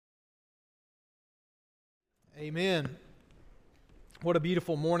Amen. What a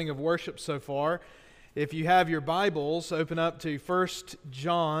beautiful morning of worship so far. If you have your Bibles, open up to 1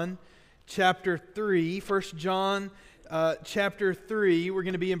 John chapter 3. 1 John chapter 3, we're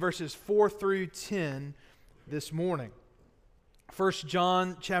going to be in verses 4 through 10 this morning. 1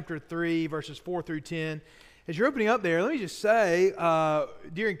 John chapter 3, verses 4 through 10. As you're opening up there, let me just say,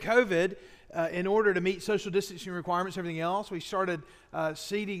 during COVID, in order to meet social distancing requirements and everything else, we started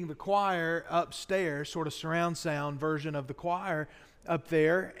seating the choir upstairs, sort of surround sound version of the choir up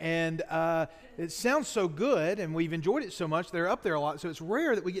there. And it sounds so good, and we've enjoyed it so much, they're up there a lot, so it's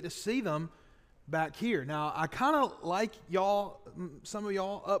rare that we get to see them back here. Now, I kind of like y'all, some of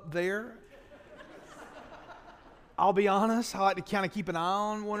y'all up there. I'll be honest, I like to kind of keep an eye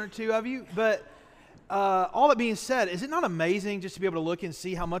on one or two of you, but all that being said, is it not amazing just to be able to look and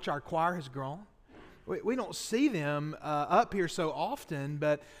see how much our choir has grown? We don't see them up here so often,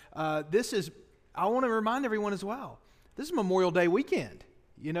 but I want to remind everyone as well, this is Memorial Day weekend.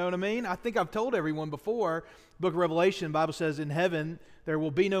 You know what I mean? I think I've told everyone before, Book of Revelation, the Bible says in heaven there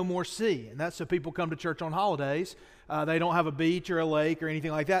will be no more sea. And that's so people come to church on holidays. They don't have a beach or a lake or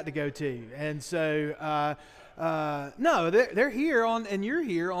anything like that to go to. And so no, they're here and you're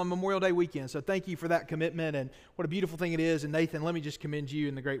here on Memorial Day weekend. So thank you for that commitment, and what a beautiful thing it is. And Nathan, let me just commend you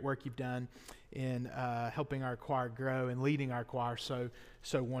and the great work you've done in helping our choir grow and leading our choir so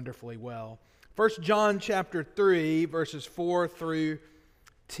wonderfully well. 1 John chapter 3, verses 4 through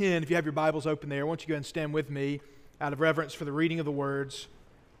 10. If you have your Bibles open there, I want you to go and stand with me out of reverence for the reading of the words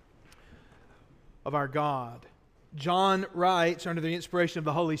of our God. John writes under the inspiration of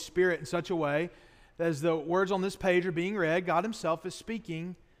the Holy Spirit in such a way that as the words on this page are being read, God Himself is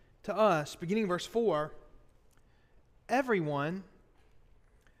speaking to us. Beginning verse 4, everyone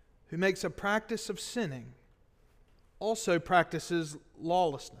who makes a practice of sinning also practices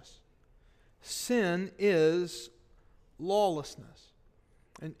lawlessness. Sin is lawlessness.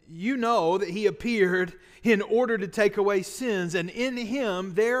 And you know that He appeared in order to take away sins, and in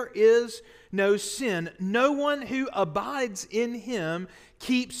Him there is no sin. No one who abides in Him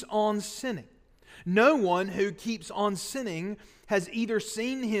keeps on sinning. No one who keeps on sinning has either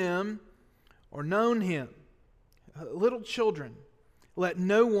seen Him or known Him. Little children, let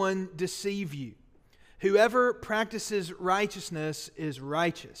no one deceive you. Whoever practices righteousness is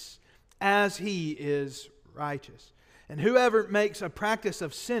righteous, as He is righteous. And whoever makes a practice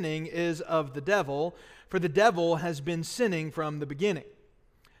of sinning is of the devil, for the devil has been sinning from the beginning.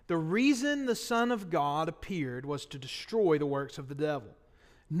 The reason the Son of God appeared was to destroy the works of the devil.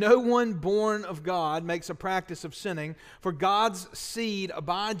 No one born of God makes a practice of sinning, for God's seed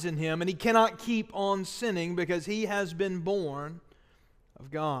abides in him, and he cannot keep on sinning because he has been born of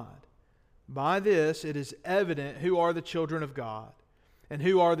God. By this it is evident who are the children of God and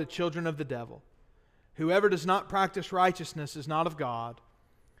who are the children of the devil. Whoever does not practice righteousness is not of God,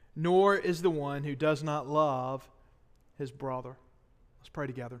 nor is the one who does not love his brother. Let's pray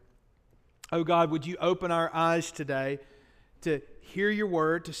together. Oh God, would you open our eyes today to hear your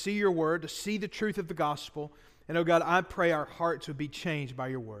word, to see your word, to see the truth of the gospel. And oh God, I pray our hearts would be changed by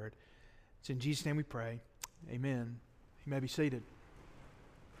your word. It's in Jesus' name we pray. Amen. You may be seated.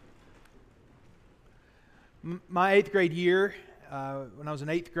 My 8th grade year, when I was an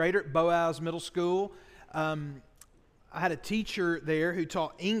 8th grader at Boaz Middle School, I had a teacher there who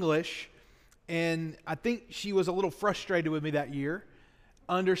taught English, and I think she was a little frustrated with me that year,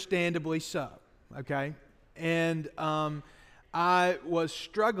 understandably so, okay? And I was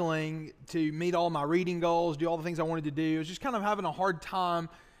struggling to meet all my reading goals, do all the things I wanted to do. I was just kind of having a hard time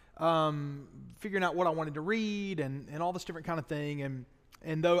figuring out what I wanted to read and all this different kind of thing.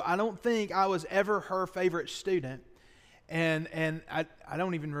 And though I don't think I was ever her favorite student, and I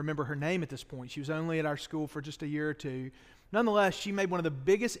don't even remember her name at this point. She was only at our school for just a year or two. Nonetheless, she made one of the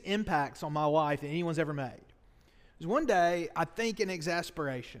biggest impacts on my life that anyone's ever made. It was one day, I think in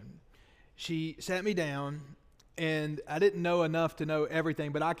exasperation, she sat me down, and I didn't know enough to know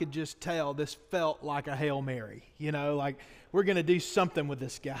everything, but I could just tell this felt like a Hail Mary. You know, like we're going to do something with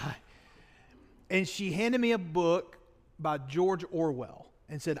this guy. And she handed me a book by George Orwell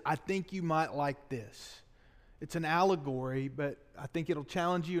and said, I think you might like this. It's an allegory, but I think it'll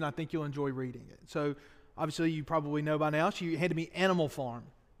challenge you, and I think you'll enjoy reading it. So, obviously, you probably know by now, she handed me Animal Farm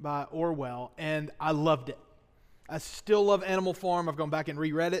by Orwell, and I loved it. I still love Animal Farm. I've gone back and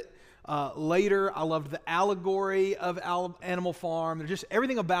reread it. Later, I loved the allegory of Animal Farm. There's just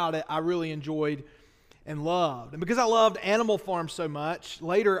everything about it I really enjoyed and loved. And because I loved Animal Farm so much,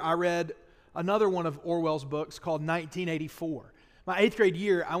 later I read another one of Orwell's books called 1984. My 8th grade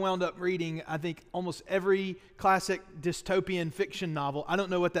year, I wound up reading, I think, almost every classic dystopian fiction novel. I don't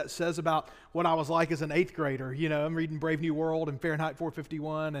know what that says about what I was like as an 8th grader. You know, I'm reading Brave New World and Fahrenheit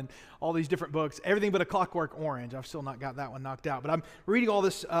 451 and all these different books. Everything but A Clockwork Orange. I've still not got that one knocked out. But I'm reading all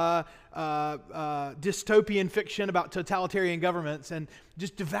this dystopian fiction about totalitarian governments and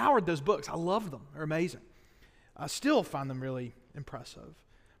just devoured those books. I love them. They're amazing. I still find them really impressive.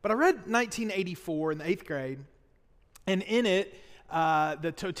 But I read 1984 in the 8th grade, and in it,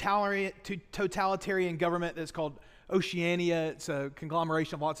 the totalitarian government that's called Oceania, it's a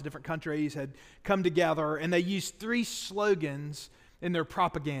conglomeration of lots of different countries, had come together, and they used 3 slogans in their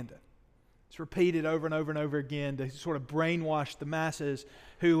propaganda. It's repeated over and over and over again to sort of brainwash the masses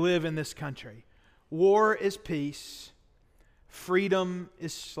who live in this country. War is peace, freedom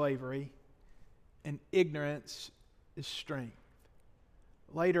is slavery, and ignorance is strength.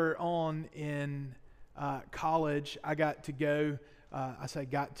 Later on in college, I got to go, I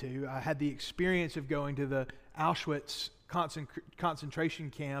had the experience of going to the Auschwitz concentration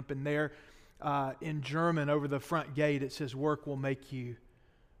camp, and there in German over the front gate it says, "Work will make you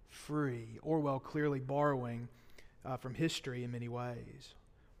free." Orwell clearly borrowing from history in many ways.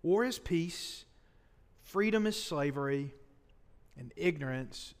 War is peace, freedom is slavery, and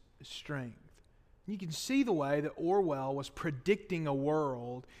ignorance is strength. You can see the way that Orwell was predicting a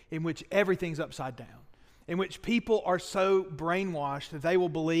world in which everything's upside down, in which people are so brainwashed that they will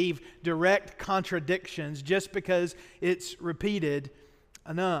believe direct contradictions just because it's repeated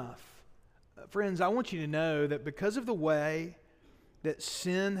enough. Friends, I want you to know that because of the way that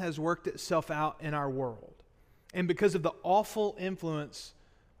sin has worked itself out in our world, and because of the awful influence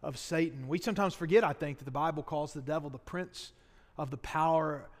of Satan, we sometimes forget, I think, that the Bible calls the devil the prince of the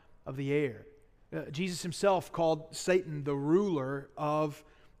power of the air. Jesus himself called Satan the ruler of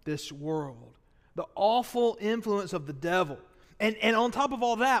this world. The awful influence of the devil. And on top of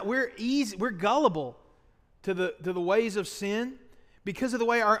all that, we're gullible to the ways of sin because of the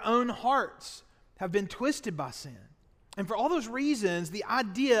way our own hearts have been twisted by sin. And for all those reasons, the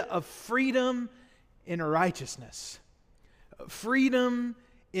idea of freedom in righteousness, freedom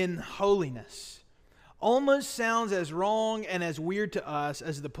in holiness, almost sounds as wrong and as weird to us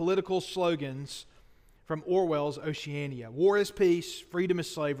as the political slogans from Orwell's Oceania. War is peace, freedom is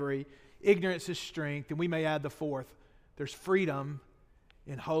slavery, ignorance is strength, and we may add the fourth, there's freedom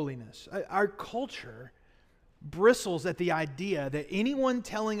in holiness. Our culture bristles at the idea that anyone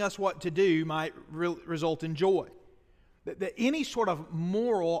telling us what to do might result in joy, that any sort of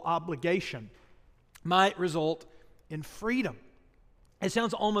moral obligation might result in freedom. It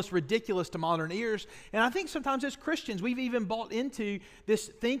sounds almost ridiculous to modern ears, and I think sometimes as Christians we've even bought into this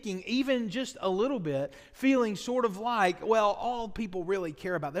thinking even just a little bit, feeling sort of like, well, all people really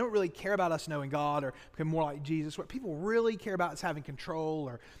care about, they don't really care about us knowing God or becoming more like Jesus. What people really care about is having control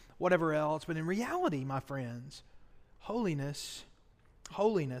or whatever else. But in reality, my friends, holiness,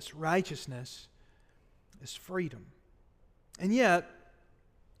 righteousness is freedom. And yet,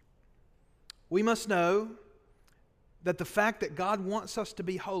 we must know that the fact that God wants us to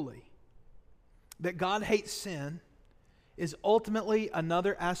be holy, that God hates sin, is ultimately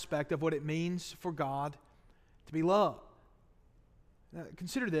another aspect of what it means for God to be loved. Now,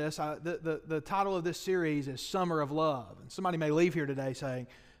 consider this. The title of this series is Summer of Love. And somebody may leave here today saying,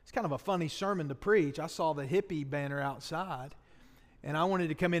 it's kind of a funny sermon to preach. I saw the hippie banner outside, and I wanted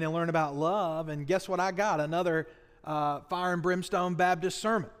to come in and learn about love, and guess what I got? Another fire and brimstone Baptist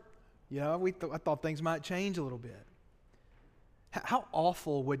sermon. You know, I thought things might change a little bit. How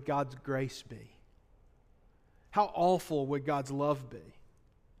awful would God's grace be? How awful would God's love be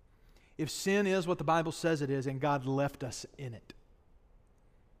if sin is what the Bible says it is and God left us in it?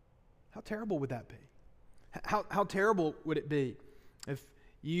 How terrible would that be? How terrible would it be if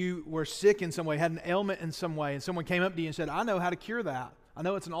you were sick in some way, had an ailment in some way, and someone came up to you and said, I know how to cure that. I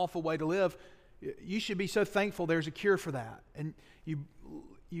know it's an awful way to live. You should be so thankful there's a cure for that. And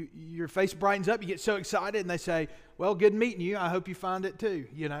your face brightens up, you get so excited, and they say, well, good meeting you. I hope you find it too,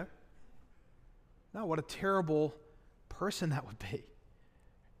 you know. No, what a terrible person that would be.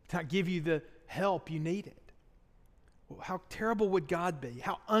 To not give you the help you needed. Well, how terrible would God be?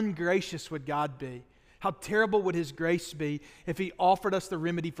 How ungracious would God be? How terrible would His grace be if He offered us the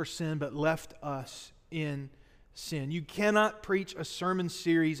remedy for sin but left us in sin? You cannot preach a sermon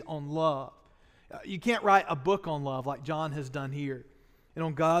series on love. You can't write a book on love like John has done here and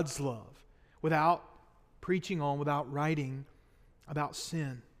on God's love without writing about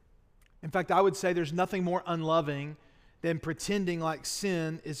sin. In fact, I would say there's nothing more unloving than pretending like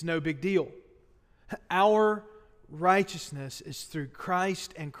sin is no big deal. Our righteousness is through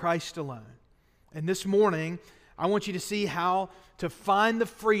Christ and Christ alone. And this morning, I want you to see how to find the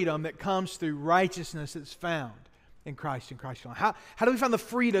freedom that comes through righteousness that's found in Christ and Christ alone. How do we find the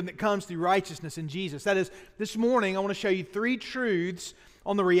freedom that comes through righteousness in Jesus? That is, this morning I want to show you 3 truths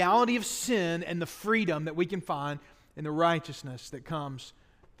on the reality of sin and the freedom that we can find in the righteousness that comes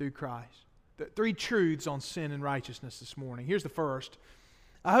through Christ. The 3 truths on sin and righteousness this morning. Here's the first.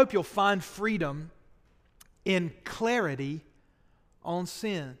 I hope you'll find freedom in clarity on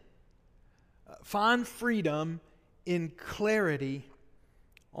sin. Find freedom in clarity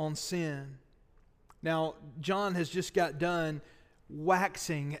on sin. Now, John has just got done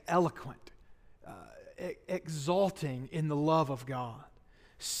waxing eloquent, exalting in the love of God.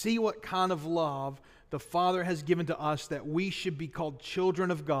 See what kind of love the Father has given to us that we should be called children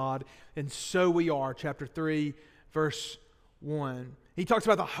of God, and so we are. Chapter 3, verse 1. He talks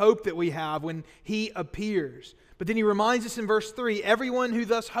about the hope that we have when He appears. But then he reminds us in verse 3, everyone who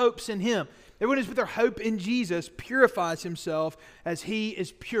thus hopes in Him, everyone who's put their hope in Jesus purifies himself as He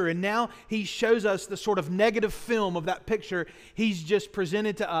is pure. And now he shows us the sort of negative film of that picture he's just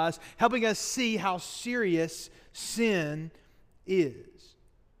presented to us, helping us see how serious sin is.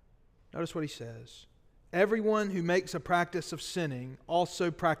 Notice what he says. Everyone who makes a practice of sinning also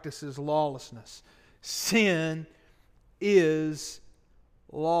practices lawlessness. Sin is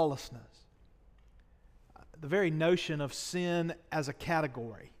lawlessness. The very notion of sin as a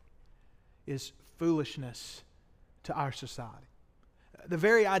category is foolishness to our society. The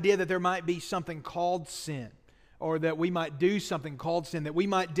very idea that there might be something called sin, or that we might do something called sin, that we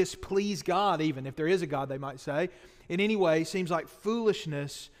might displease God, even if there is a God, they might say, in any way seems like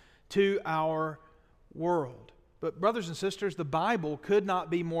foolishness to our world. But brothers and sisters, the Bible could not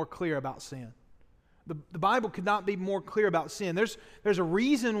be more clear about sin. The Bible could not be more clear about sin. There's a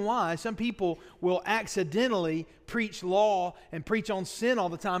reason why some people will accidentally preach law and preach on sin all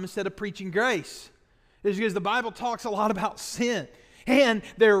the time instead of preaching grace. It's because the Bible talks a lot about sin. And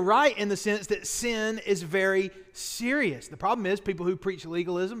they're right in the sense that sin is very serious. The problem is people who preach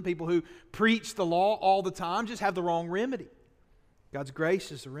legalism, people who preach the law all the time just have the wrong remedy. God's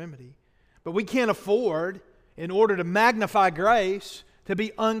grace is the remedy. But we can't afford, in order to magnify grace, to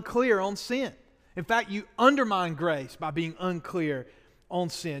be unclear on sin. In fact, you undermine grace by being unclear on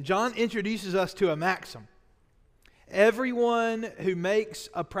sin. John introduces us to a maxim. Everyone who makes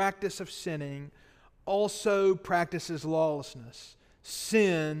a practice of sinning also practices lawlessness.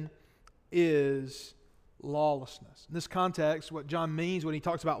 Sin is lawlessness. In this context, what John means when he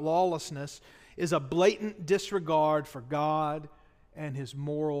talks about lawlessness is a blatant disregard for God and His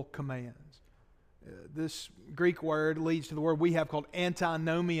moral commands. This Greek word leads to the word we have called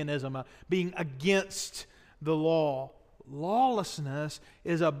antinomianism, being against the law. Lawlessness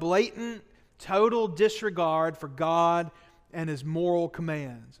is a blatant, total disregard for God and His moral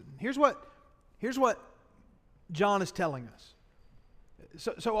commands. And here's what John is telling us.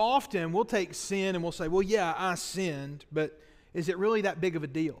 So often we'll take sin and we'll say, well, yeah, I sinned, but is it really that big of a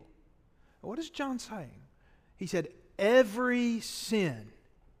deal? What is John saying? He said, every sin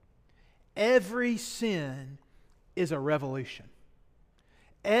is a revolution.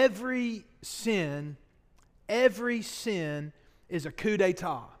 Every sin is a coup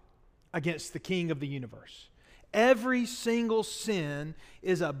d'etat against the King of the universe. Every single sin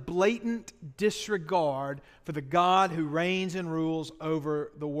is a blatant disregard for the God who reigns and rules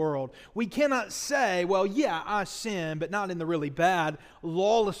over the world. We cannot say, well, yeah, I sin, but not in the really bad,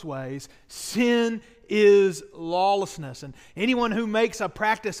 lawless ways. Sin is lawlessness. And anyone who makes a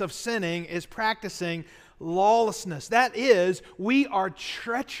practice of sinning is practicing lawlessness. That is, we are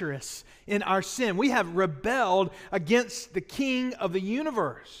treacherous in our sin. We have rebelled against the King of the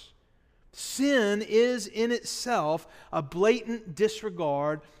universe. Sin is in itself a blatant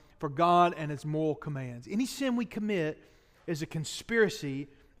disregard for God and His moral commands. Any sin we commit is a conspiracy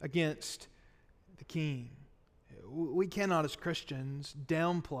against the King. We cannot, as Christians,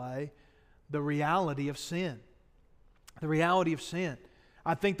 downplay the reality of sin. The reality of sin.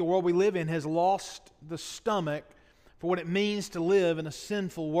 I think the world we live in has lost the stomach for what it means to live in a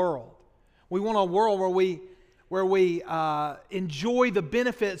sinful world. We want a world where we enjoy the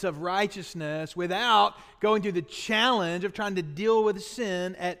benefits of righteousness without going through the challenge of trying to deal with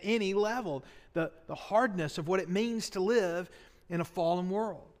sin at any level. The hardness of what it means to live in a fallen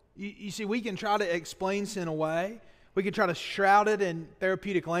world. You see, we can try to explain sin away. We can try to shroud it in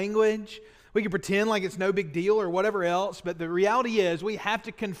therapeutic language. We can pretend like it's no big deal or whatever else. But the reality is we have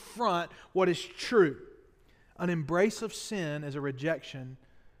to confront what is true. An embrace of sin is a rejection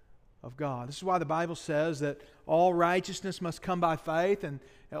of God. This is why the Bible says that all righteousness must come by faith, and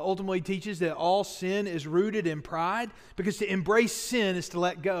ultimately teaches that all sin is rooted in pride, because to embrace sin is to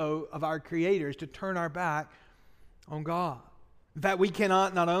let go of our Creator, is to turn our back on God. In fact,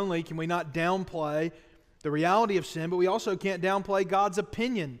 not only can we not downplay the reality of sin, but we also can't downplay God's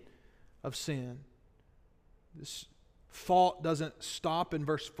opinion of sin. This thought doesn't stop in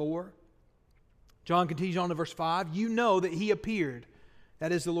verse 4. John continues on to verse 5. You know that He appeared,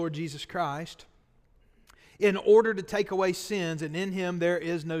 that is the Lord Jesus Christ, in order to take away sins, and in Him there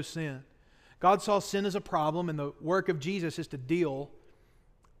is no sin. God saw sin as a problem, and the work of Jesus is to deal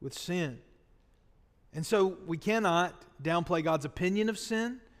with sin. And so we cannot downplay God's opinion of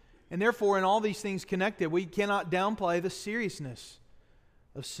sin, and therefore in all these things connected, we cannot downplay the seriousness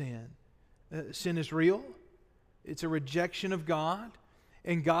of sin. Sin is real. It's a rejection of God,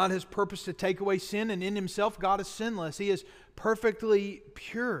 and God has purposed to take away sin, and in Himself God is sinless. He is perfectly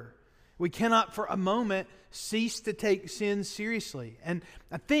pure. We cannot for a moment cease to take sin seriously. And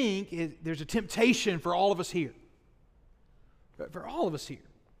I think there's a temptation for all of us here. For all of us here.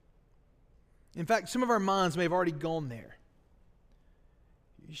 In fact, some of our minds may have already gone there.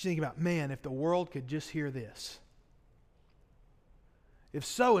 You think about, man, if the world could just hear this. If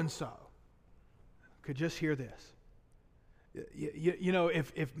so-and-so could just hear this. You know,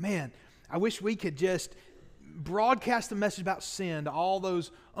 if man, I wish we could just broadcast the message about sin to all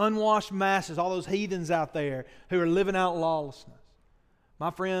those unwashed masses, all those heathens out there who are living out lawlessness.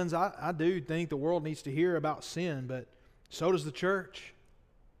 My friends, I do think the world needs to hear about sin, but so does the church.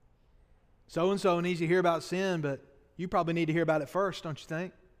 So-and-so needs to hear about sin, but you probably need to hear about it first, don't you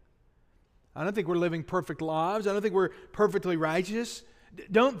think? I don't think we're living perfect lives. I don't think we're perfectly righteous.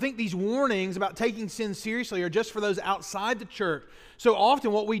 Don't think these warnings about taking sin seriously are just for those outside the church. So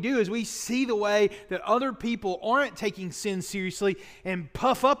often what we do is we see the way that other people aren't taking sin seriously and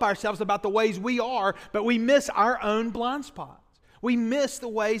puff up ourselves about the ways we are, but we miss our own blind spots. We miss the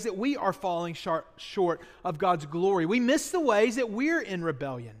ways that we are falling short of God's glory. We miss the ways that we're in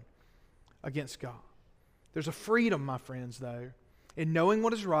rebellion against God. There's a freedom, my friends, though, in knowing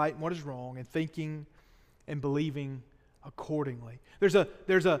what is right and what is wrong and thinking and believing accordingly. There's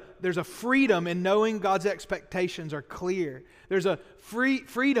a freedom in knowing God's expectations are clear. There's a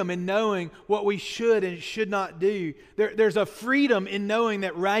freedom in knowing what we should and should not do. There's a freedom in knowing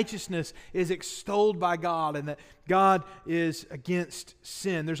that righteousness is extolled by God and that God is against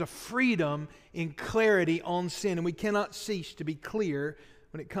sin. There's a freedom in clarity on sin, and we cannot cease to be clear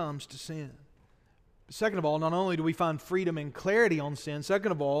when it comes to sin. Second of all, not only do we find freedom and clarity on sin,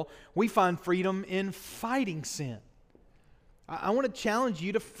 second of all, we find freedom in fighting sin. I want to challenge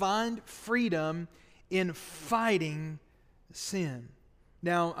you to find freedom in fighting sin.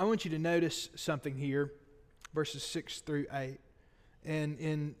 Now, I want you to notice something here, verses 6 through 8. And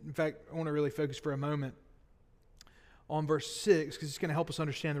in fact, I want to really focus for a moment on verse 6 because it's going to help us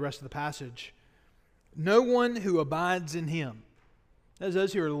understand the rest of the passage. No one who abides in Him, as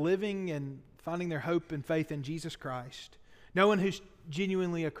those who are living and finding their hope and faith in Jesus Christ, no one who's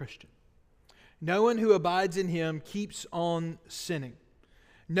genuinely a Christian, no one who abides in Him keeps on sinning.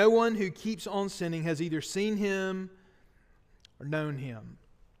 No one who keeps on sinning has either seen Him or known Him.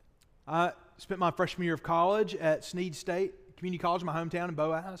 I spent my freshman year of college at Snead State Community College, my hometown in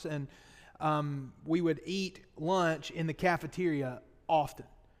Boaz, and we would eat lunch in the cafeteria often.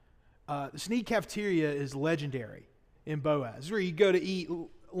 The Snead cafeteria is legendary in Boaz. It's where you go to eat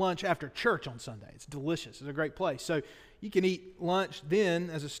lunch after church on Sunday. It's delicious. It's a great place. So you can eat lunch then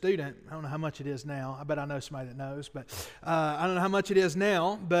as a student. I don't know how much it is now. I bet I know somebody that knows, but I don't know how much it is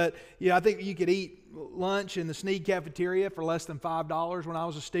now. But yeah, I think you could eat lunch in the Snead cafeteria for less than $5 when I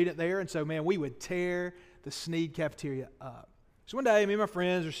was a student there. And so, man, we would tear the Snead cafeteria up. So one day, me and my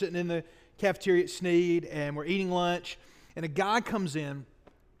friends are sitting in the cafeteria at Snead, and we're eating lunch, and a guy comes in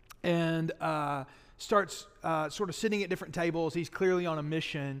and starts sort of sitting at different tables. He's clearly on a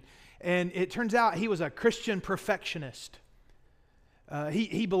mission. And it turns out he was a Christian perfectionist.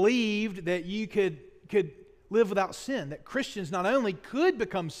 He believed that you could live without sin, that Christians not only could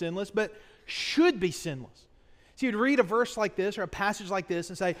become sinless, but should be sinless. So you'd read a verse like this or a passage like this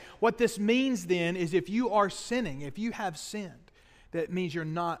and say, what this means then is if you are sinning, if you have sinned, that means you're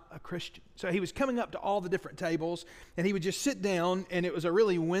not a Christian. So he was coming up to all the different tables, and he would just sit down, and it was a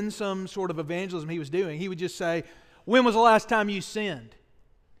really winsome sort of evangelism he was doing. He would just say, when was the last time you sinned?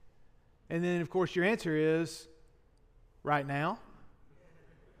 And then, of course, your answer is, right now.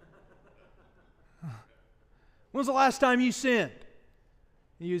 When was the last time you sinned?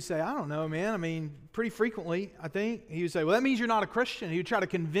 And you'd say, I don't know, man. I mean, pretty frequently, I think. He would say, well, that means you're not a Christian. He would try to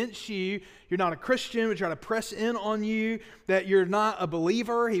convince you you're not a Christian. He would try to press in on you that you're not a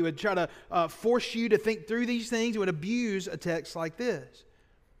believer. He would try to force you to think through these things. He would abuse a text like this.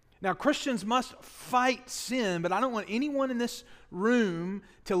 Now, Christians must fight sin, but I don't want anyone in this room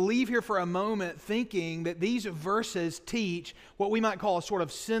to leave here for a moment thinking that these verses teach what we might call a sort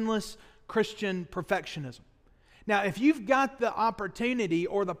of sinless Christian perfectionism. Now, if you've got the opportunity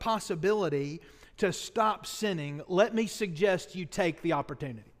or the possibility to stop sinning, let me suggest you take the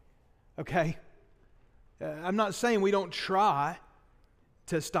opportunity. Okay? I'm not saying we don't try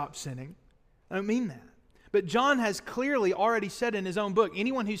to stop sinning. I don't mean that. But John has clearly already said in his own book,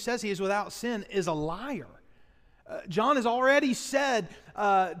 anyone who says he is without sin is a liar. John has already said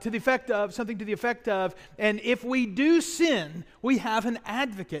something to the effect of, and if we do sin, we have an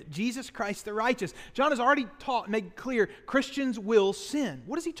advocate, Jesus Christ the righteous. John has already made clear Christians will sin.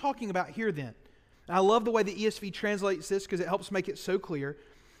 What is he talking about here then? I love the way the ESV translates this because it helps make it so clear.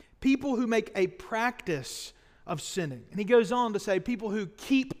 People who make a practice of sinning. And he goes on to say people who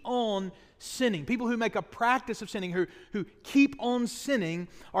keep on sinning. People who make a practice of sinning, who keep on sinning,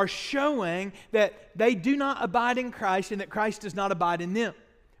 are showing that they do not abide in Christ and that Christ does not abide in them.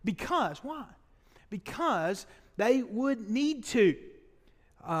 Because, why? Because they would need to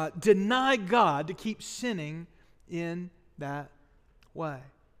deny God to keep sinning in that way.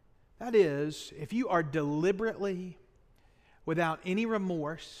 That is, if you are deliberately, without any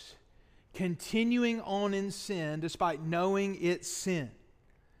remorse, continuing on in sin despite knowing it's sin,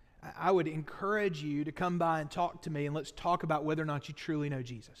 I would encourage you to come by and talk to me, and let's talk about whether or not you truly know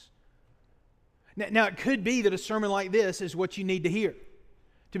Jesus. Now, it could be that a sermon like this is what you need to hear.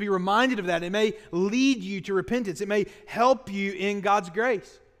 To be reminded of that, it may lead you to repentance. It may help you in God's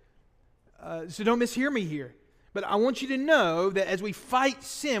grace. So don't mishear me here. But I want you to know that as we fight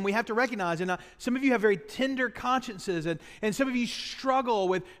sin, we have to recognize, and some of you have very tender consciences, and some of you struggle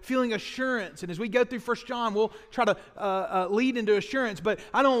with feeling assurance. And as we go through 1 John, we'll try to lead into assurance. But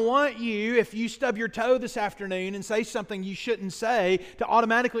I don't want you, if you stub your toe this afternoon and say something you shouldn't say, to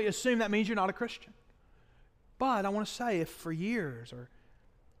automatically assume that means you're not a Christian. But I want to say, if for years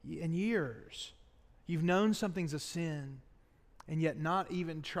and years you've known something's a sin, and yet not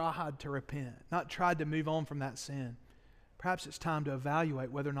even tried to repent, not tried to move on from that sin, perhaps it's time to evaluate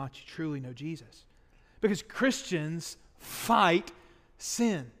whether or not you truly know Jesus. Because Christians fight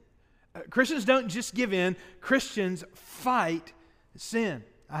sin. Christians don't just give in. Christians fight sin.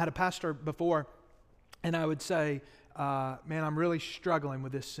 I had a pastor before, and I would say, man, I'm really struggling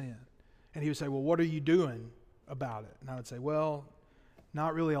with this sin. And he would say, well, what are you doing about it? And I would say, well,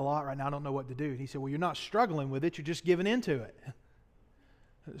 not really a lot right now. I don't know what to do. And he said, well, you're not struggling with it. You're just giving into it.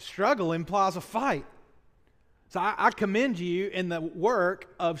 Struggle implies a fight. So I commend you in the work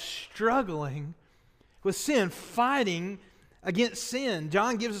of struggling with sin, fighting against sin.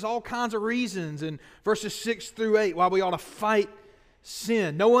 John gives us all kinds of reasons in verses 6 through 8 why we ought to fight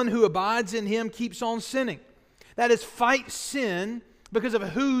sin. No one who abides in him keeps on sinning. That is, fight sin because of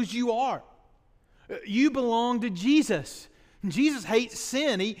whose you are. You belong to Jesus. Jesus hates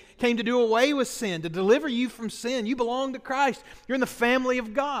sin. He came to do away with sin, to deliver you from sin. You belong to Christ. You're in the family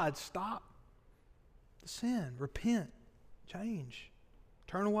of God. Stop the sin. Repent. Change.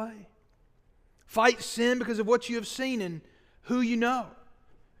 Turn away. Fight sin because of what you have seen and who you know.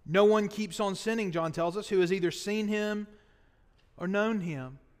 No one keeps on sinning, John tells us, who has either seen him or known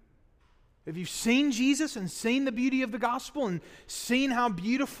him. If you've seen Jesus and seen the beauty of the gospel and seen how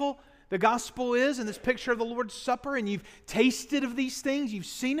beautiful the gospel is in this picture of the Lord's Supper, and you've tasted of these things, you've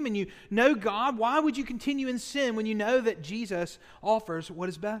seen them, and you know God, why would you continue in sin when you know that Jesus offers what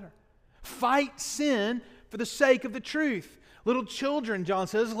is better? Fight sin for the sake of the truth. Little children, John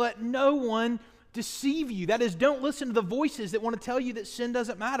says, let no one deceive you. That is, don't listen to the voices that want to tell you that sin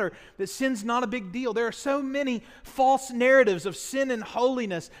doesn't matter, that sin's not a big deal. There are so many false narratives of sin and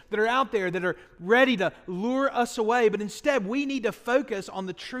holiness that are out there that are ready to lure us away. But instead, we need to focus on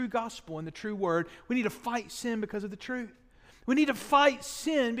the true gospel and the true word. We need to fight sin because of the truth. We need to fight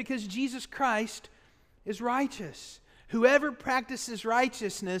sin because Jesus Christ is righteous. Whoever practices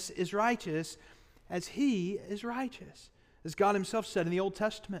righteousness is righteous as he is righteous. As God himself said in the Old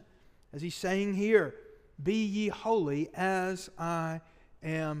Testament, as he's saying here, be ye holy as I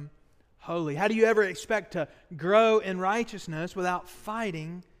am holy. How do you ever expect to grow in righteousness without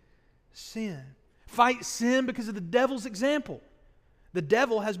fighting sin? Fight sin because of the devil's example. The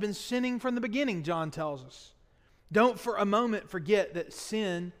devil has been sinning from the beginning, John tells us. Don't for a moment forget that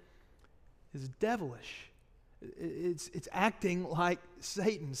sin is devilish. It's acting like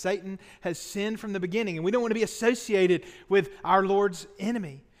Satan. Satan has sinned from the beginning, and we don't want to be associated with our Lord's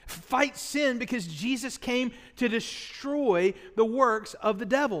enemy. Fight sin because Jesus came to destroy the works of the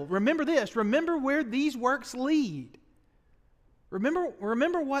devil. Remember this. Remember where these works lead.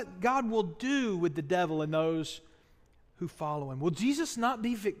 Remember what God will do with the devil and those who follow him. Will Jesus not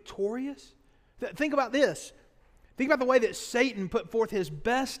be victorious? Think about this. Think about the way that Satan put forth his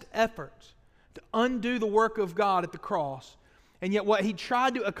best efforts to undo the work of God at the cross. And yet what he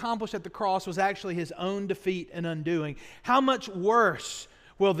tried to accomplish at the cross was actually his own defeat and undoing. How much worse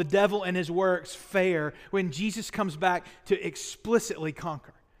will the devil and his works fare when Jesus comes back to explicitly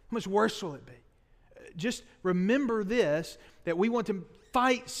conquer? How much worse will it be? Just remember this, that we want to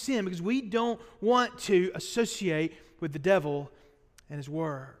fight sin because we don't want to associate with the devil and his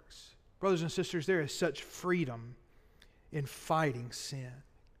works. Brothers and sisters, there is such freedom in fighting sin.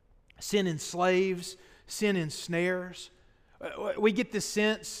 Sin enslaves, sin ensnares. We get this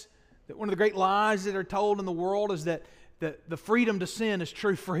sense that one of the great lies that are told in the world is that the freedom to sin is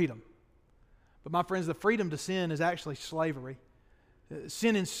true freedom. But my friends, the freedom to sin is actually slavery.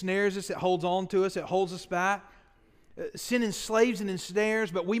 Sin ensnares us, it holds on to us, it holds us back. Sin enslaves and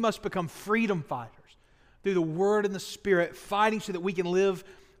ensnares, but we must become freedom fighters through the Word and the Spirit, fighting so that we can live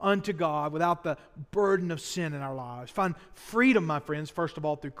unto God without the burden of sin in our lives. Find freedom, my friends, first of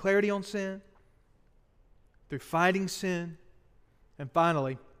all, through clarity on sin, through fighting sin, and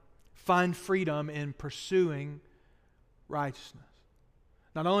finally, find freedom in pursuing righteousness.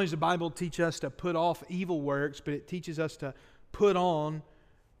 Not only does the Bible teach us to put off evil works, but it teaches us to put on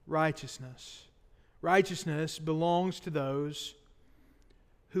righteousness. Righteousness belongs to those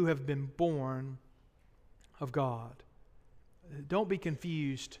who have been born of God. Don't be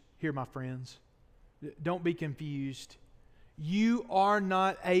confused here, my friends. Don't be confused. You are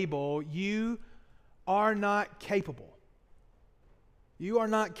not able, you are not capable. You are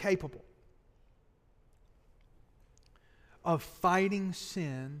not capable of fighting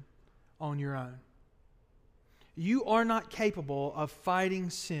sin on your own. You are not capable of fighting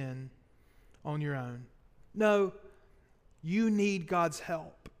sin on your own. No, you need God's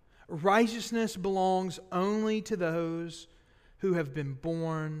help. Righteousness belongs only to those who have been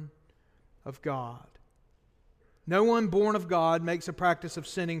born of God. No one born of God makes a practice of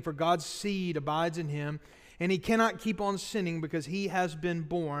sinning, for God's seed abides in him, and he cannot keep on sinning because he has been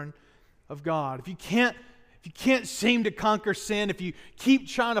born of God. If you can't seem to conquer sin, if you keep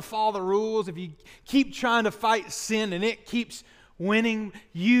trying to follow the rules, if you keep trying to fight sin and it keeps winning,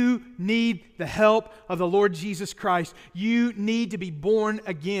 you need the help of the Lord Jesus Christ. You need to be born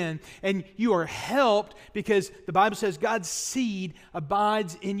again. And you are helped because the Bible says God's seed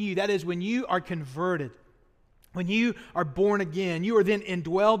abides in you. That is, when you are converted, when you are born again, you are then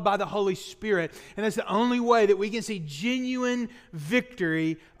indwelled by the Holy Spirit. And that's the only way that we can see genuine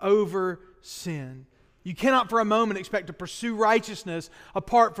victory over sin. You cannot for a moment expect to pursue righteousness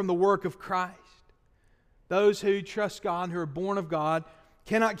apart from the work of Christ. Those who trust God, who are born of God,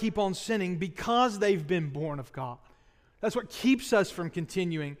 cannot keep on sinning because they've been born of God. That's what keeps us from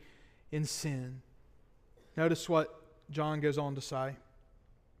continuing in sin. Notice what John goes on to say.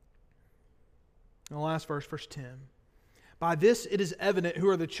 In the last verse, verse 10. By this it is evident who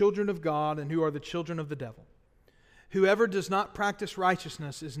are the children of God and who are the children of the devil. Whoever does not practice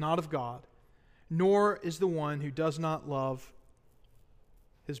righteousness is not of God, nor is the one who does not love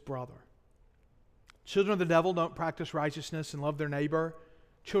his brother. Children of the devil don't practice righteousness and love their neighbor.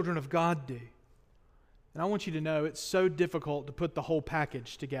 Children of God do. And I want you to know it's so difficult to put the whole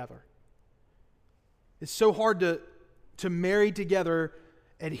package together. It's so hard to marry together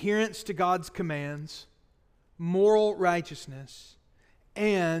adherence to God's commands, moral righteousness,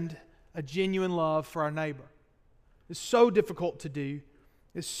 and a genuine love for our neighbor. It's so difficult to do.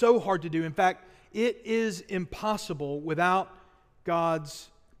 It's so hard to do. In fact, it is impossible without God's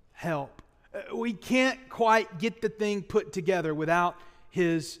help. We can't quite get the thing put together without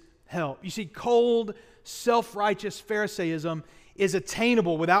His help. You see, cold, self-righteous Pharisaism is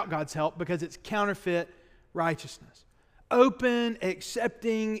attainable without God's help because it's counterfeit righteousness. Open,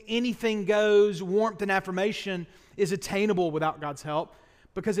 accepting, anything goes, warmth and affirmation is attainable without God's help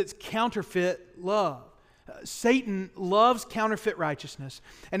because it's counterfeit love. Satan loves counterfeit righteousness,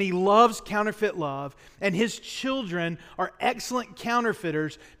 and he loves counterfeit love, and his children are excellent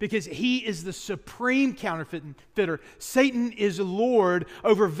counterfeiters because he is the supreme counterfeiter. Satan is Lord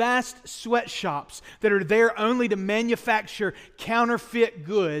over vast sweatshops that are there only to manufacture counterfeit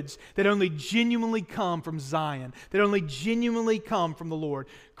goods that only genuinely come from Zion, that only genuinely come from the Lord.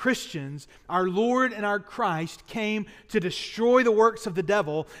 Christians, our Lord and our Christ came to destroy the works of the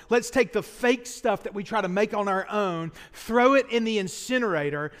devil. Let's take the fake stuff that we try to make on our own, throw it in the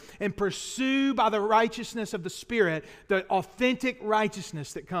incinerator, and pursue by the righteousness of the Spirit the authentic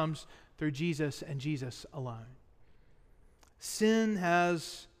righteousness that comes through Jesus and Jesus alone. Sin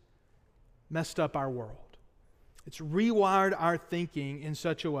has messed up our world. It's rewired our thinking in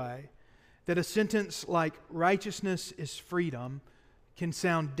such a way that a sentence like righteousness is freedom can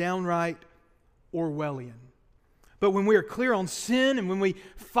sound downright Orwellian. But when we are clear on sin and when we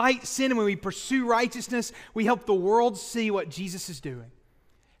fight sin and when we pursue righteousness, we help the world see what Jesus is doing.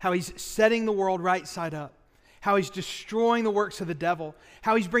 How He's setting the world right side up. How He's destroying the works of the devil.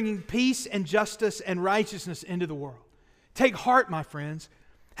 How He's bringing peace and justice and righteousness into the world. Take heart, my friends.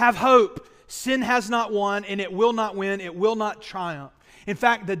 Have hope. Sin has not won and it will not win. It will not triumph. In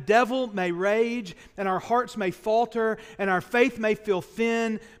fact, the devil may rage and our hearts may falter and our faith may feel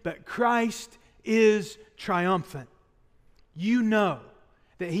thin, but Christ is triumphant. You know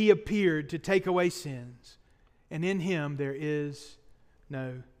that He appeared to take away sins, and in Him there is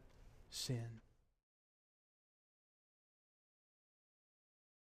no sin.